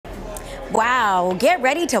Wow, get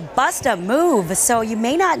ready to bust a move. So you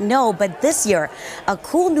may not know, but this year, a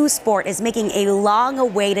cool new sport is making a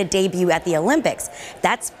long-awaited debut at the Olympics.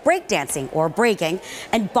 That's breakdancing, or breaking.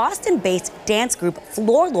 And Boston-based dance group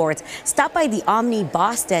Floor Lords stopped by the Omni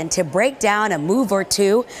Boston to break down a move or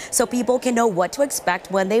two so people can know what to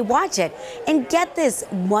expect when they watch it. And get this,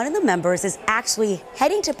 one of the members is actually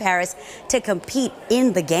heading to Paris to compete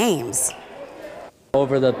in the games.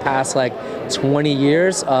 Over the past 20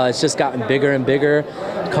 years, it's just gotten bigger and bigger.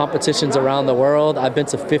 Competitions around the world. I've been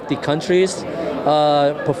to 50 countries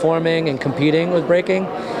performing and competing with breaking,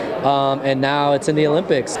 and now it's in the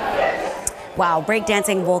Olympics. Wow,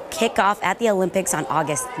 breakdancing will kick off at the Olympics on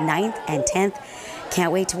August 9th and 10th.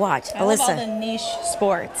 Can't wait to watch. I love all the niche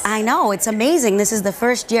sports. I know, it's amazing. This is the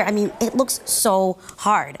first year. I mean, it looks so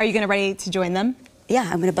hard. Are you ready to join them? Yeah,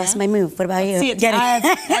 I'm going to bust my move. What about you? See it.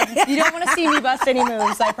 You don't want to see me bust any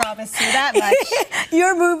moves, I promise you that much.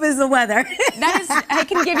 Your move is the weather. I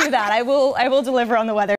can give you that. I will deliver on the weather.